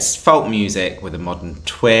 Yeah, it's folk music with a modern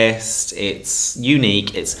twist. It's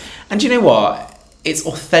unique. And do you know what? It's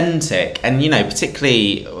authentic. And, you know,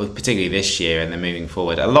 particularly this year and then moving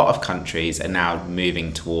forward, a lot of countries are now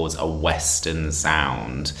moving towards a Western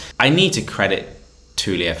sound. I need to credit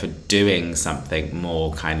Tulia for doing something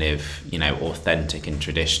more kind of, you know, authentic and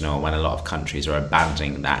traditional when a lot of countries are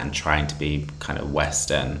abandoning that and trying to be kind of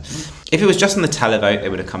Western. If it was just on the televote, they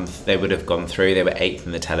would have gone through. They were 8th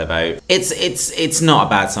in the televote. It's not a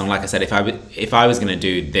bad song. Like I said, if I was going to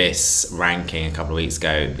do this ranking a couple of weeks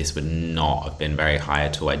ago, this would not have been very high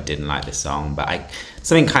at all. I didn't like this song, but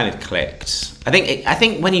something kind of clicked. I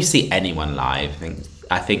think when you see anyone live,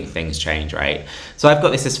 I think things change, right? So I've got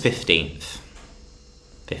this as 15th.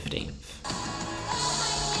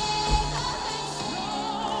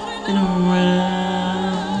 And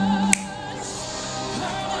around,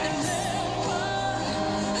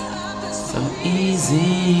 so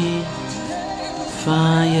easy,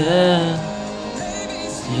 fire,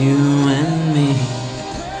 you and me.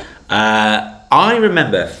 I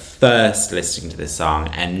remember first listening to this song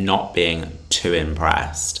and not being too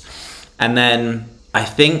impressed. And then I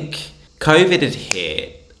think COVID had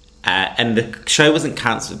hit. And the show wasn't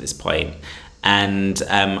cancelled at this point, and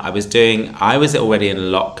I was already in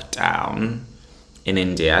lockdown in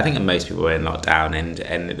India. I think most people were in lockdown,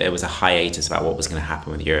 and there was a hiatus about what was going to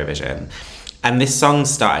happen with Eurovision. And this song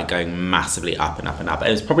started going massively up and up and up.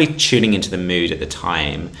 It was probably tuning into the mood at the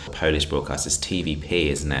time. Polish broadcasters, TVP,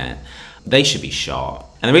 isn't it? They should be shot.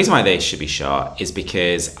 And the reason why they should be shot is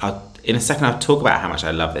because in a second I'll talk about how much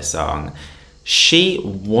I love this song. She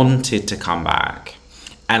wanted to come back.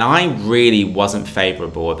 And I really wasn't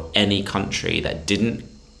favourable of any country that didn't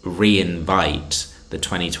re-invite the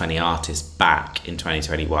 2020 artist back in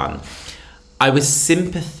 2021. I was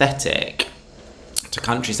sympathetic to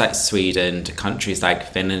countries like Sweden, to countries like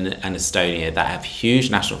Finland and Estonia that have huge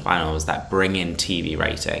national finals that bring in TV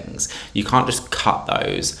ratings. You can't just cut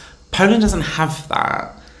those. Poland doesn't have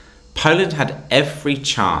that. Poland had every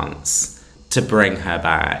chance to bring her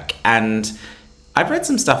back. And I've read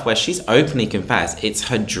some stuff where she's openly confessed it's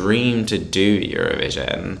her dream to do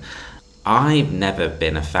Eurovision. I've never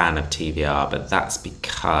been a fan of TVR, but that's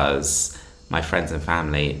because my friends and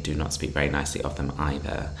family do not speak very nicely of them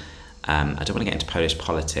either. I don't want to get into Polish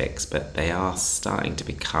politics, but they are starting to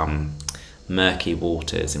become murky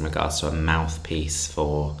waters in regards to a mouthpiece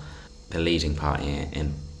for the leading party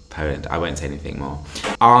in Poland. I won't say anything more.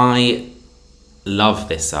 I love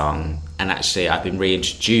this song, and actually I've been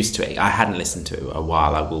reintroduced to it. I hadn't listened to it in a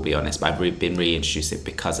while, I will be honest, but I've been reintroduced to it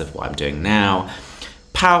because of what I'm doing now.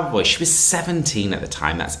 Power voice. She was 17 at the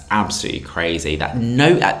time. That's absolutely crazy. That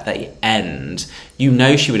note at the end, you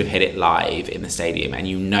know she would have hit it live in the stadium, and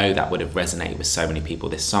you know that would have resonated with so many people.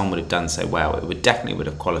 This song would have done so well. It definitely would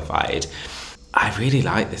have qualified. I really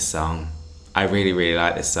like this song. I really, really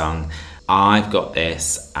like this song. I've got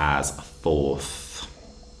this as fourth.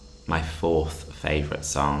 My fourth favourite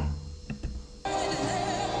song.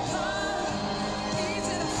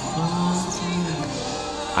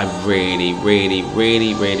 I really, really,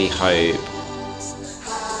 really, really hope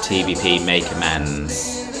TVP make amends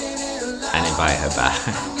and invite her back.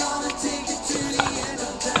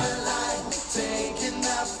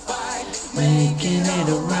 Making it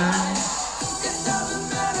alright.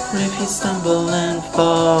 If you stumble and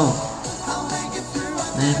fall,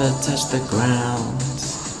 never touch the ground.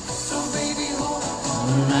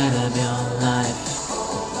 Right of your life.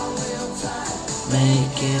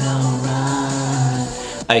 Make it alright.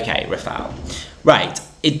 Okay, Rafał. Right.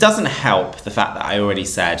 It doesn't help the fact that I already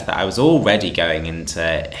said that I was already going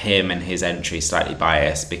into him and his entry slightly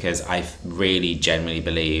biased, because I really genuinely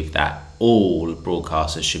believe that all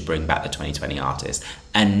broadcasters should bring back the 2020 artist.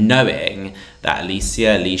 And knowing that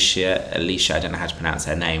Alicia, I don't know how to pronounce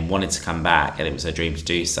her name, wanted to come back and it was her dream to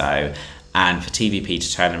do so, and for TVP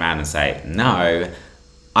to turn around and say, no,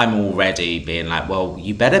 I'm already being like, well,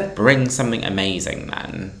 you better bring something amazing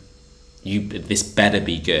then. This better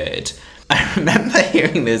be good. I remember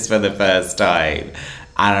hearing this for the first time,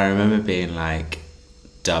 and I remember being like,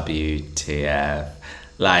 WTF?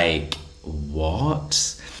 Like,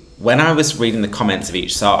 what? When I was reading the comments of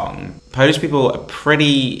each song, Polish people are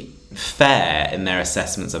pretty fair in their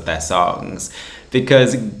assessments of their songs,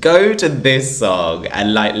 because go to this song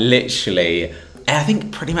and like literally, I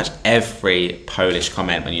think pretty much every Polish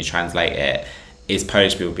comment when you translate it is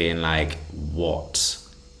Polish people being like, what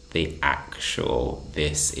the actual,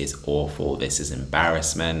 this is awful, this is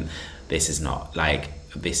embarrassment, this is not like,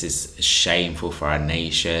 this is shameful for our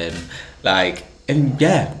nation. Like, and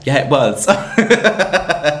yeah, it was.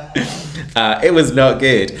 It was not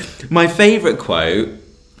good. My favourite quote,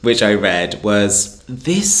 which I read, was,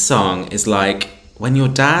 this song is like when your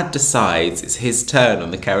dad decides it's his turn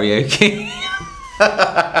on the karaoke.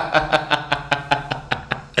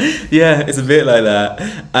 Yeah, it's a bit like that.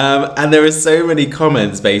 And there are so many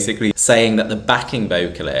comments basically saying that the backing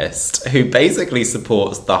vocalist, who basically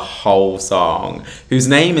supports the whole song, whose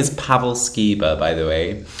name is Pavel Skiba, by the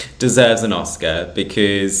way, deserves an Oscar,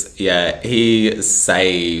 because, yeah, he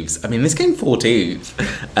saves... I mean, this came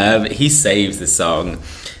 14th. He saves this song.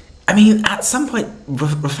 I mean, at some point,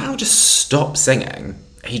 Rafał just stopped singing.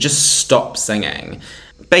 He just stopped singing.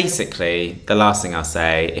 Basically, the last thing I'll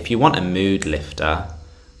say, if you want a mood lifter,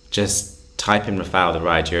 just type in Rafał the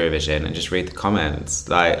Ride Eurovision and just read the comments.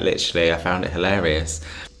 Like, literally, I found it hilarious.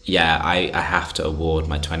 Yeah, I have to award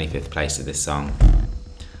my 25th place to this song,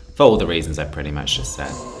 for all the reasons I pretty much just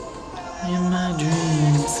said. In my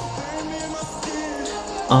dreams,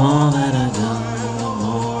 all that I've done,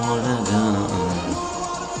 all I've done,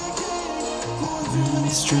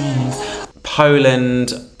 strings.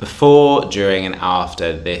 Poland, before, during and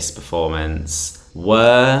after this performance,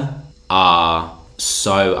 are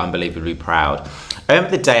so unbelievably proud. I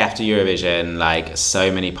remember the day after Eurovision, like,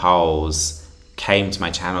 so many Poles came to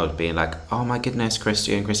my channel being like, oh my goodness,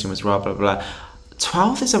 Christian was raw, blah, blah.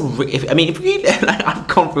 12th is if we, like, I've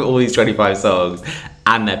gone through all these 25 songs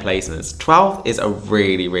and their placements. 12th is a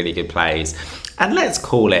really, really good place. And let's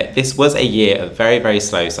call it, this was a year of very, very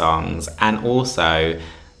slow songs, and also,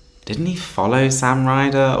 didn't he follow Sam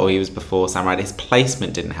Ryder, or he was before Sam Ryder? His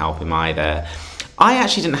placement didn't help him either. I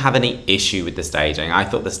actually didn't have any issue with the staging. I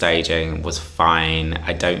thought the staging was fine.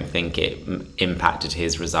 I don't think it impacted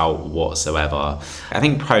his result whatsoever. I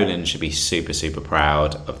think Poland should be super, super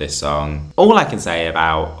proud of this song. All I can say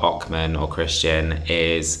about Ockman or Christian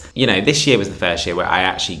is, you know, this year was the first year where I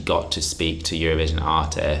actually got to speak to Eurovision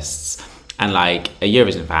artists. And like a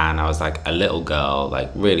Eurovision fan, I was like a little girl, like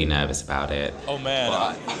really nervous about it. Oh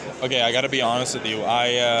man, okay, I gotta be honest with you.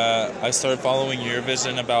 I started following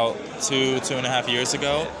Eurovision about two and a half years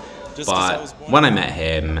ago. But when I met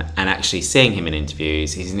him and actually seeing him in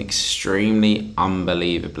interviews, he's an extremely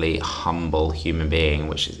unbelievably humble human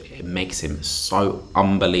being, it makes him so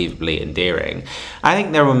unbelievably endearing. I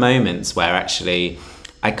think there were moments where actually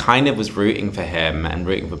I kind of was rooting for him and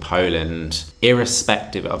rooting for Poland,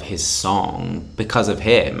 irrespective of his song, because of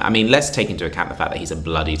him. I mean, let's take into account the fact that he's a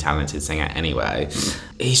bloody talented singer anyway.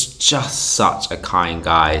 He's just such a kind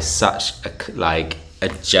guy, such a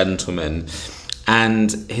gentleman.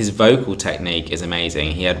 And his vocal technique is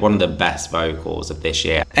amazing. He had one of the best vocals of this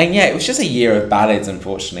year. And yeah, it was just a year of ballads,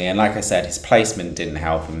 unfortunately. And like I said, his placement didn't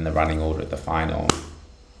help him in the running order of the final.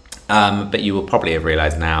 But you will probably have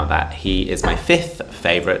realised now that he is my 5th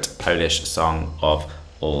favourite Polish song of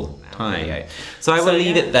all time. So I will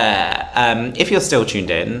leave it there. If you're still tuned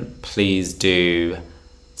in, please do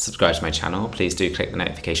subscribe to my channel. Please do click the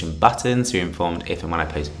notification button so you're informed if and when I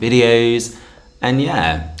post videos. And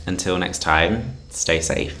yeah, until next time, stay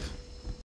safe.